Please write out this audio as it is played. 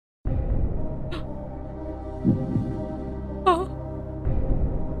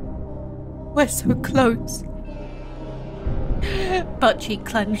We're so close. Butt cheek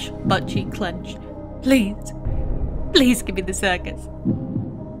clench, butt cheek clench. Please. Please give me the circus.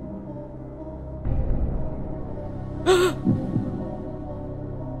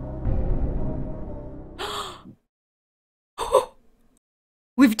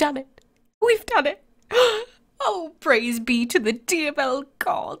 We've done it. We've done it. Oh, praise be to the DML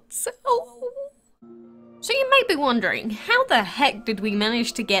gods. Oh. So you may be wondering, how the heck did we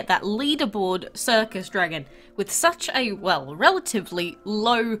manage to get that leaderboard circus dragon with such a, well, relatively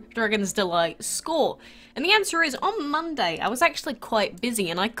low Dragon's Delight score? And the answer is, on Monday, I was actually quite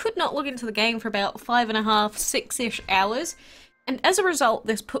busy and I could not log into the game for about 5.5, 6-ish hours. And as a result,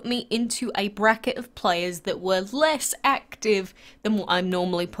 this put me into a bracket of players that were less active than what I'm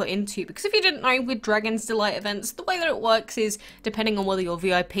normally put into. Because if you didn't know, with Dragon's Delight events, the way that it works is, depending on whether you're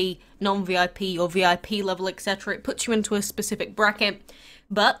VIP, non-VIP, or VIP level, etc., it puts you into a specific bracket.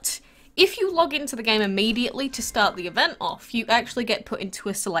 But if you log into the game immediately to start the event off, you actually get put into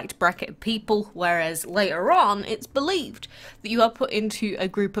a select bracket of people, whereas later on, it's believed that you are put into a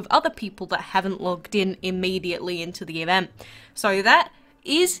group of other people that haven't logged in immediately into the event. So that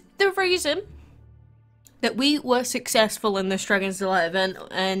is the reason that we were successful in this Dragon's Delight event,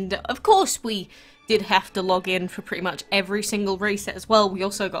 and of course we did have to log in for pretty much every single reset as well. We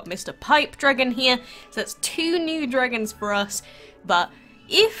also got Mr. Pipe Dragon here, so that's 2 new dragons for us. But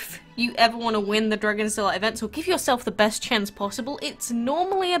if you ever want to win the Dragon's Delight events or give yourself the best chance possible, it's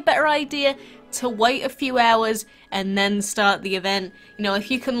normally a better idea to wait a few hours and then start the event. You know,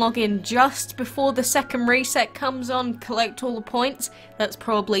 if you can log in just before the second reset comes on, collect all the points, that's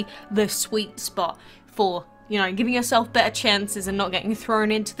probably the sweet spot for, you know, giving yourself better chances and not getting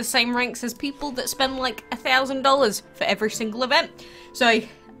thrown into the same ranks as people that spend like $1,000 for every single event. So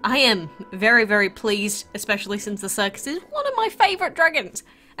I am very, very pleased, especially since the circus is one of my favourite dragons.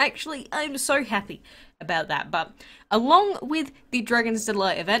 Actually, I'm so happy about that. But along with the Dragon's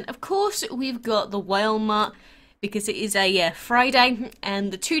Delight event, of course, we've got the Whalemart, because it is a Friday,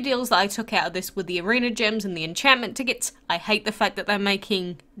 and the 2 deals that I took out of this were the arena gems and the enchantment tickets. I hate the fact that they're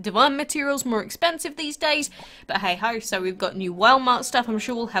making divine materials more expensive these days, but hey ho. So we've got new Whalemart stuff. I'm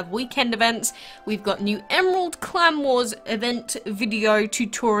sure we'll have weekend events. We've got new Emerald Clan Wars event video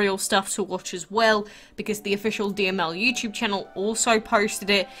tutorial stuff to watch as well, because the official DML YouTube channel also posted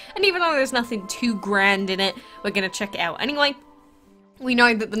it, and even though there's nothing too grand in it, we're gonna check it out anyway. We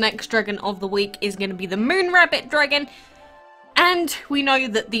know that the next dragon of the week is going to be the Moon Rabbit dragon, and we know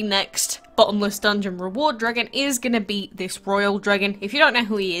that the next bottomless dungeon reward dragon is going to be this royal dragon. If you don't know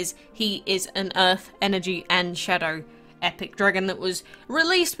who he is an earth, energy, and shadow epic dragon that was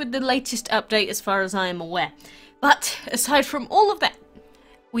released with the latest update as far as I am aware. But aside from all of that,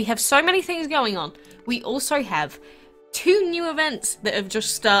 we have so many things going on. We also have 2 new events that have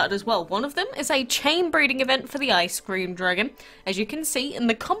just started as well. One of them is a chain breeding event for the ice cream dragon, as you can see, and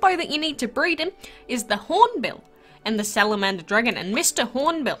the combo that you need to breed him is the hornbill and the salamander dragon. And Mr.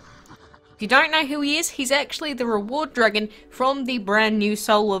 Hornbill, if you don't know who he is, he's actually the reward dragon from the brand new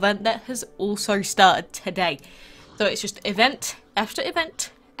solo event that has also started today. So it's just event after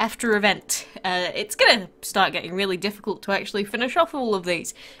event after event. It's gonna start getting really difficult to actually finish off all of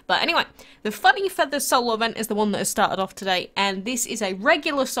these. But anyway, the Funny Feathers solo event is the one that has started off today, and this is a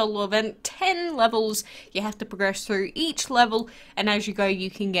regular solo event, 10 levels. You have to progress through each level, and as you go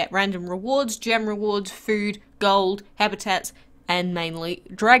you can get random rewards, gem rewards, food, gold, habitats, and mainly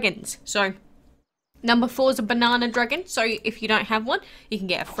dragons. So number 4 is a banana dragon, so if you don't have one, you can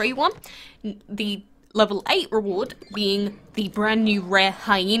get a free one. The level 8 reward being the brand new rare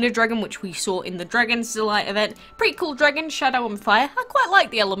hyena dragon, which we saw in the Dragon's Delight event. Pretty cool dragon, shadow and fire. I quite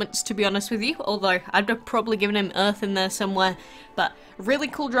like the elements, to be honest with you, although I'd have probably given him earth in there somewhere. But really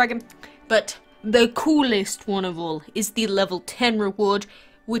cool dragon. But the coolest one of all is the level 10 reward,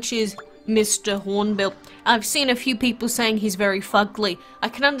 which is Mr. Hornbill. I've seen a few people saying he's very fugly. I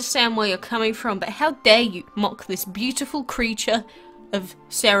can understand where you're coming from, but how dare you mock this beautiful creature of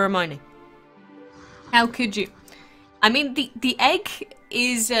ceremony? How could you? I mean, the egg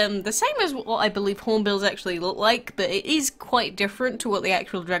is the same as what I believe hornbills actually look like, but it is quite different to what the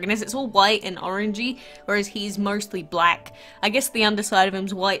actual dragon is. It's all white and orangey, whereas he's mostly black. I guess the underside of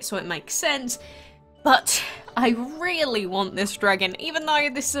him's white, so it makes sense. But I really want this dragon, even though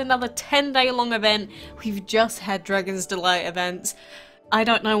this is another 10-day long event. We've just had Dragon's Delight events. I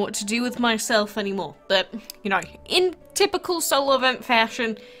don't know what to do with myself anymore. But, you know, in typical solo event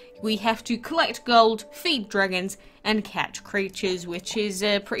fashion, we have to collect gold, feed dragons, and catch creatures, which is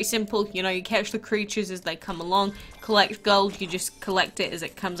pretty simple. You know, you catch the creatures as they come along, collect gold, you just collect it as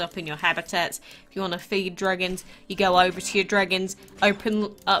it comes up in your habitats. If you want to feed dragons, you go over to your dragons,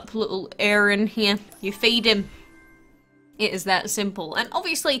 open up a little area in here, you feed him. It is that simple. And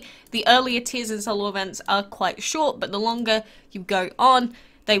obviously, the earlier tiers in solo events are quite short, but the longer you go on,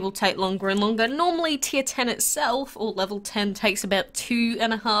 they will take longer and longer. Normally, tier 10 itself, or level 10, takes about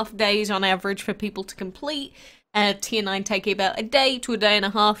 2.5 days on average for people to complete. Tier 9 take about a day to a day and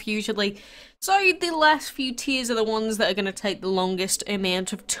a half usually. So the last few tiers are the ones that are going to take the longest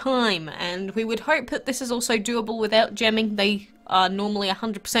amount of time. And we would hope that this is also doable without gemming. They are normally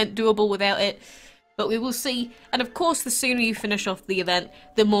 100% doable without it. But we will see, and of course the sooner you finish off the event,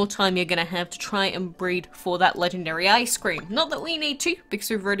 the more time you're going to have to try and breed for that legendary ice cream. Not that we need to, because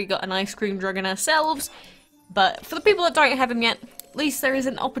we've already got an ice cream dragon ourselves, but for the people that don't have him yet, at least there is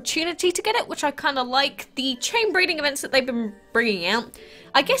an opportunity to get it, which I kind of like. The chain breeding events that they've been bringing out,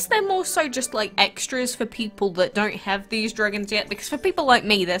 I guess they're more so just like extras for people that don't have these dragons yet, because for people like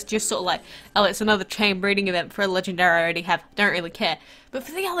me, that's just sort of like, oh, it's another chain breeding event for a legendary I already have, don't really care. But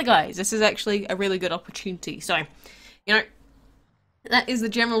for the other guys, this is actually a really good opportunity. So, you know, that is the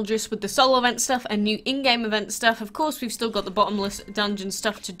general gist with the solo event stuff and new in-game event stuff. Of course, we've still got the bottomless dungeon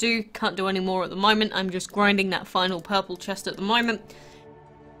stuff to do. Can't do any more at the moment. I'm just grinding that final purple chest at the moment.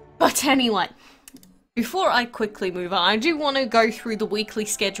 But anyway, before I quickly move on, I do want to go through the weekly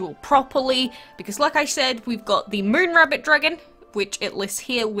schedule properly. Because like I said, we've got the moon rabbit dragon, which it lists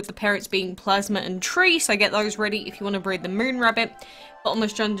here with the parents being plasma and tree. So get those ready if you want to breed the moon rabbit.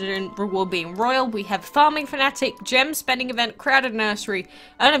 Bottomless dungeon reward being royal. We have farming fanatic, gem spending event, crowded nursery,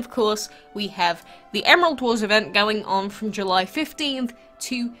 and of course we have the Emerald Wars event going on from July 15th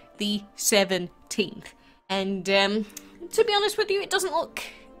to the 17th. And to be honest with you, it doesn't look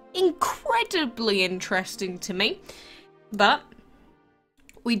incredibly interesting to me, but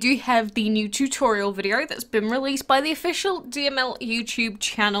we do have the new tutorial video that's been released by the official DML YouTube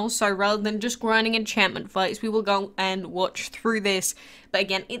channel, so rather than just grinding enchantment fights, we will go and watch through this. But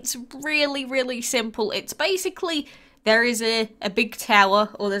again, it's really, really simple. It's basically, there is a big tower,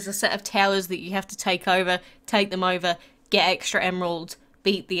 or there's a set of towers that you have to take them over, get extra emeralds,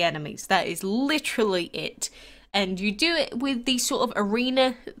 beat the enemies. That is literally it. And you do it with these sort of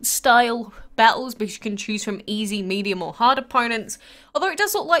arena style battles, because you can choose from easy, medium or hard opponents. Although it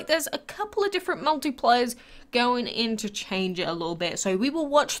does look like there's a couple of different multipliers going in to change it a little bit. So we will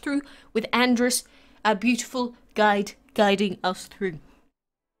watch through with Andrus, our beautiful guide, guiding us through.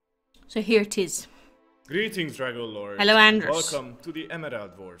 So here it is. Greetings, Dragon Lord. Hello, Andrus. Welcome to the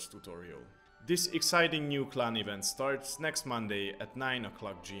Emerald Wars tutorial. This exciting new clan event starts next Monday at 9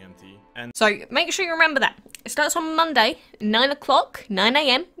 o'clock GMT. And so make sure you remember that. It starts on Monday, 9 o'clock, 9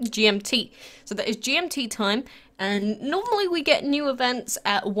 AM GMT. So that is GMT time. And normally we get new events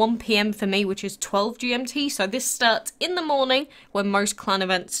at 1 PM for me, which is 12 GMT. So this starts in the morning when most clan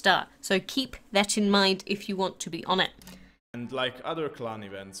events start. So keep that in mind if you want to be on it. And like other clan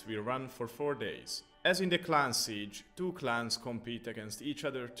events, we run for 4 days. As in the clan siege, 2 clans compete against each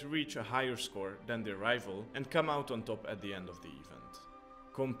other to reach a higher score than their rival and come out on top at the end of the event.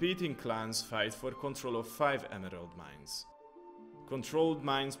 Competing clans fight for control of 5 emerald mines. Controlled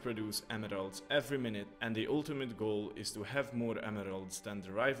mines produce emeralds every minute, and the ultimate goal is to have more emeralds than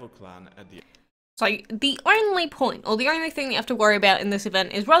the rival clan at the end. So the only point, or the only thing you have to worry about in this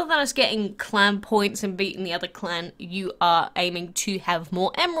event is rather than us getting clan points and beating the other clan, you are aiming to have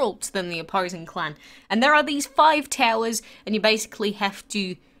more emeralds than the opposing clan. And there are these 5 towers, and you basically have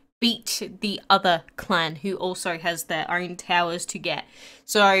to beat the other clan who also has their own towers to get.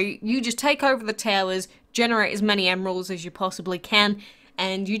 So you just take over the towers, generate as many emeralds as you possibly can,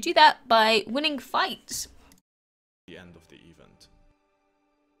 and you do that by winning fights. The end of the event.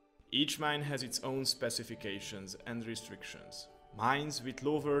 Each mine has its own specifications and restrictions. Mines with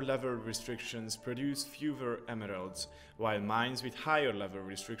lower level restrictions produce fewer emeralds, while mines with higher level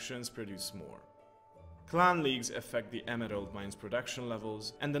restrictions produce more. Clan leagues affect the emerald mines production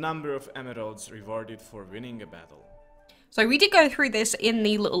levels and the number of emeralds rewarded for winning a battle. So we did go through this in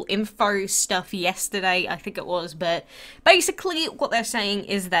the little info stuff yesterday, I think it was, but basically what they're saying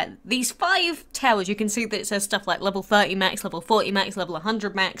is that these 5 towers, you can see that it says stuff like level 30 max, level 40 max, level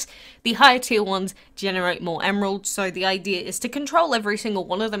 100 max. The higher tier ones generate more emeralds, so the idea is to control every single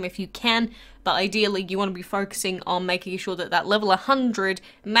one of them if you can, but ideally you want to be focusing on making sure that that level 100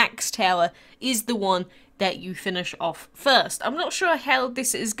 max tower is the one that you finish off first. I'm not sure how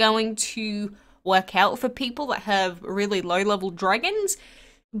this is going to work out for people that have really low level dragons,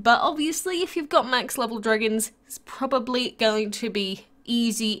 but obviously if you've got max level dragons, it's probably going to be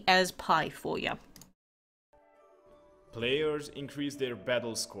easy as pie for you. Players increase their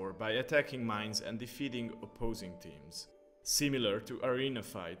battle score by attacking mines and defeating opposing teams. Similar to arena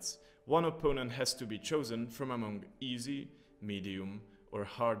fights, one opponent has to be chosen from among easy, medium, or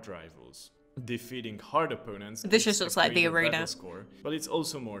hard rivals. Defeating hard opponents This just looks like the arena. battle score, but it's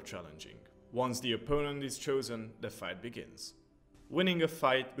also more challenging. Once the opponent is chosen, the fight begins. Winning a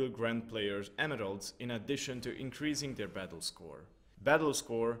fight will grant players emeralds in addition to increasing their battle score. Battle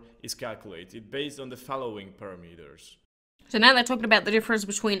score is calculated based on the following parameters. So now they're talking about the difference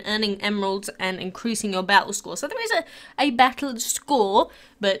between earning emeralds and increasing your battle score. So there is a battle score,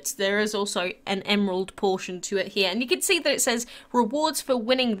 but there is also an emerald portion to it here. And you can see that it says rewards for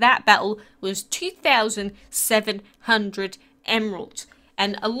winning that battle was 2,700 emeralds.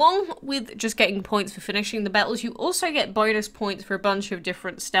 And along with just getting points for finishing the battles, you also get bonus points for a bunch of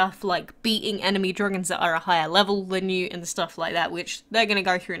different stuff, like beating enemy dragons that are a higher level than you and stuff like that, which they're going to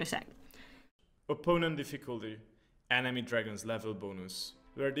go through in a sec. Opponent difficulty. Enemy dragons level bonus,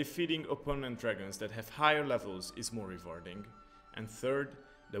 where defeating opponent dragons that have higher levels is more rewarding. And third,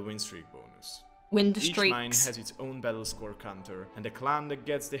 the win streak bonus. Win streaks. Each mine has its own battle score counter, and the clan that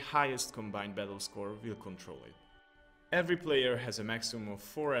gets the highest combined battle score will control it. Every player has a maximum of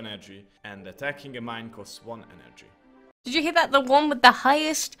 4 energy, and attacking a mine costs 1 energy. Did you hear that? The one with the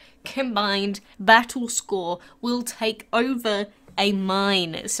highest combined battle score will take over a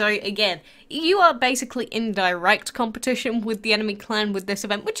mine. So again, you are basically in direct competition with the enemy clan with this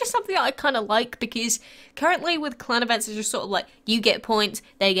event, which is something that I kind of like, because currently with clan events it's just sort of like you get points,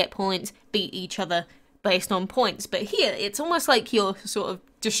 they get points, beat each other based on points. But here it's almost like you're sort of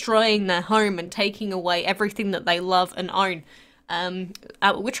destroying their home and taking away everything that they love and own,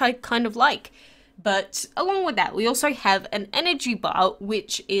 which I kind of like. But along with that, we also have an energy bar,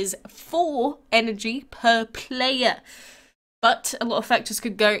 which is 4 energy per player. But a lot of factors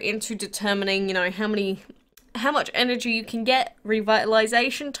could go into determining, you know, how much energy you can get,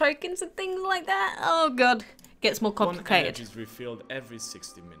 revitalization tokens and things like that. Oh god, gets more complicated. One energy is refilled every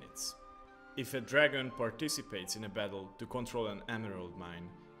 60 minutes. If a dragon participates in a battle to control an emerald mine,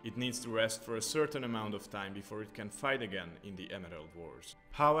 it needs to rest for a certain amount of time before it can fight again in the Emerald Wars.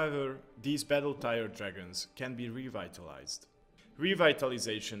 However, these battle-tired dragons can be revitalized.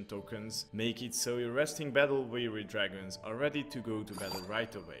 Revitalization tokens make it so your resting battle-weary dragons are ready to go to battle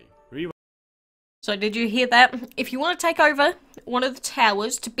right away. So did you hear that? If you want to take over one of the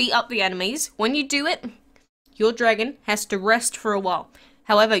towers to beat up the enemies, when you do it, your dragon has to rest for a while.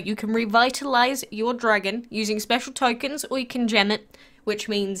 However, you can revitalize your dragon using special tokens, or you can gem it, which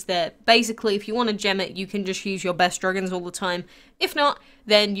means that basically if you want to gem it, you can just use your best dragons all the time. If not,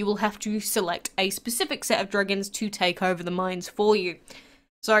 then you will have to select a specific set of dragons to take over the mines for you.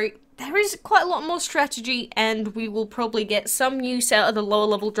 So there is quite a lot more strategy, and we will probably get some use out of the lower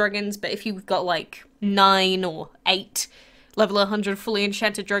level dragons, but if you've got like 9 or 8 level 100 fully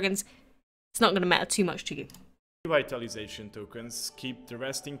enchanted dragons, it's not going to matter too much to you. Revitalization tokens keep the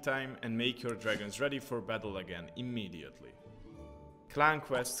resting time and make your dragons ready for battle again immediately. Clan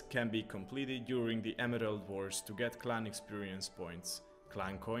quests can be completed during the Emerald Wars to get clan experience points,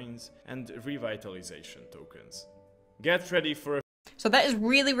 clan coins, and revitalization tokens. Get ready for a... So that is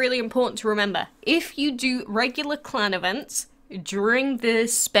really, really important to remember. If you do regular clan events during the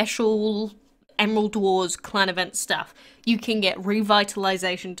special Emerald Wars clan event stuff, you can get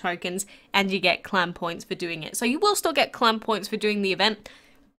revitalization tokens and you get clan points for doing it. So you will still get clan points for doing the event,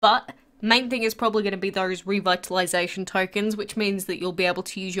 but main thing is probably going to be those revitalization tokens, which means that you'll be able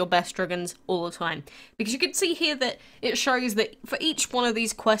to use your best dragons all the time. Because you can see here that it shows that for each one of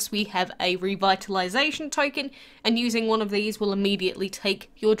these quests we have a revitalization token, and using one of these will immediately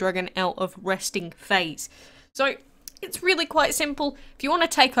take your dragon out of resting phase. So it's really quite simple. If you want to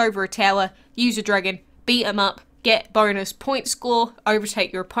take over a tower, use a dragon, beat them up, get bonus point score,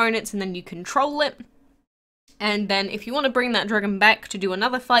 overtake your opponents, and then you control it. And then if you want to bring that dragon back to do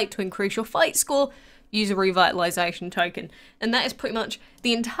another fight to increase your fight score, use a revitalization token. And that is pretty much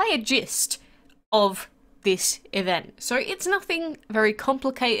the entire gist of this event. So it's nothing very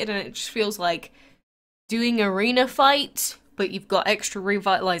complicated, and it just feels like doing arena fight, but you've got extra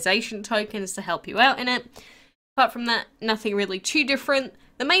revitalization tokens to help you out in it. Apart from that, nothing really too different.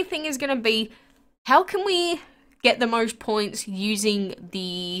 The main thing is going to be, how can we get the most points using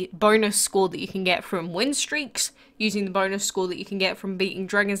the bonus score that you can get from win streaks, using the bonus score that you can get from beating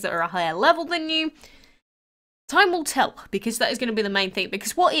dragons that are a higher level than you? Time will tell, because that is going to be the main thing.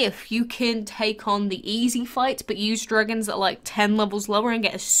 Because what if you can take on the easy fights but use dragons that are like 10 levels lower and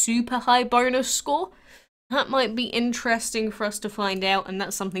get a super high bonus score? That might be interesting for us to find out, and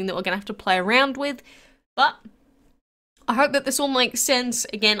that's something that we're going to have to play around with. But I hope that this all makes sense.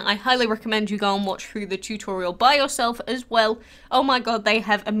 Again, I highly recommend you go and watch through the tutorial by yourself as well. Oh my god, they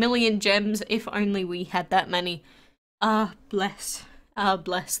have 1,000,000 gems. If only we had that many. Ah, bless. Ah,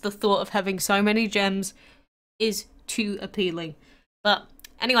 bless. The thought of having so many gems is too appealing. But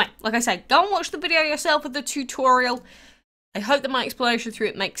anyway, like I said, go and watch the video yourself with the tutorial. I hope that my explanation through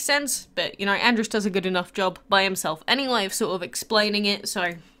it makes sense, but, you know, Andrews does a good enough job by himself anyway of sort of explaining it,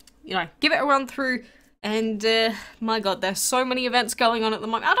 so, you know, give it a run through, and, my god, there's so many events going on at the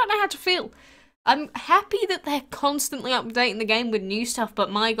moment. I don't know how to feel. I'm happy that they're constantly updating the game with new stuff,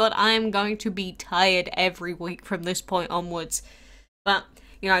 but my god, I am going to be tired every week from this point onwards. But,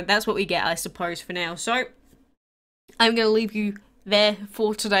 you know, that's what we get, I suppose, for now. So, I'm going to leave you there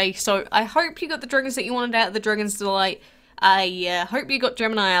for today. So, I hope you got the dragons that you wanted out of the Dragon's Delight. I hope you got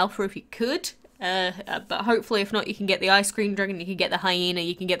Gemini Alpha if you could, but hopefully if not, you can get the Ice Cream Dragon, you can get the Hyena,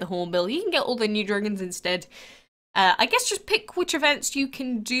 you can get the Hornbill, you can get all the new dragons instead. I guess just pick which events you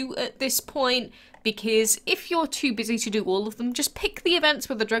can do at this point, because if you're too busy to do all of them, just pick the events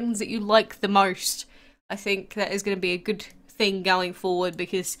with the dragons that you like the most. I think that is going to be a good thing going forward,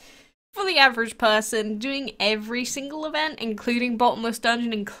 because for the average person, doing every single event, including Bottomless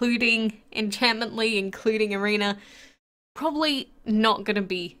Dungeon, including Enchantment League, including Arena, probably not going to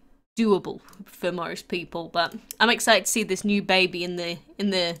be doable for most people, but I'm excited to see this new baby in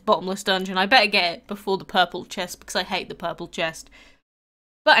the Bottomless Dungeon. I better get it before the purple chest, because I hate the purple chest.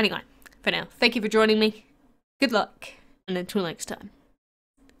 But anyway, for now, thank you for joining me. Good luck, and until next time,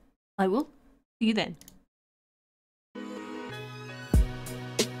 I will see you then.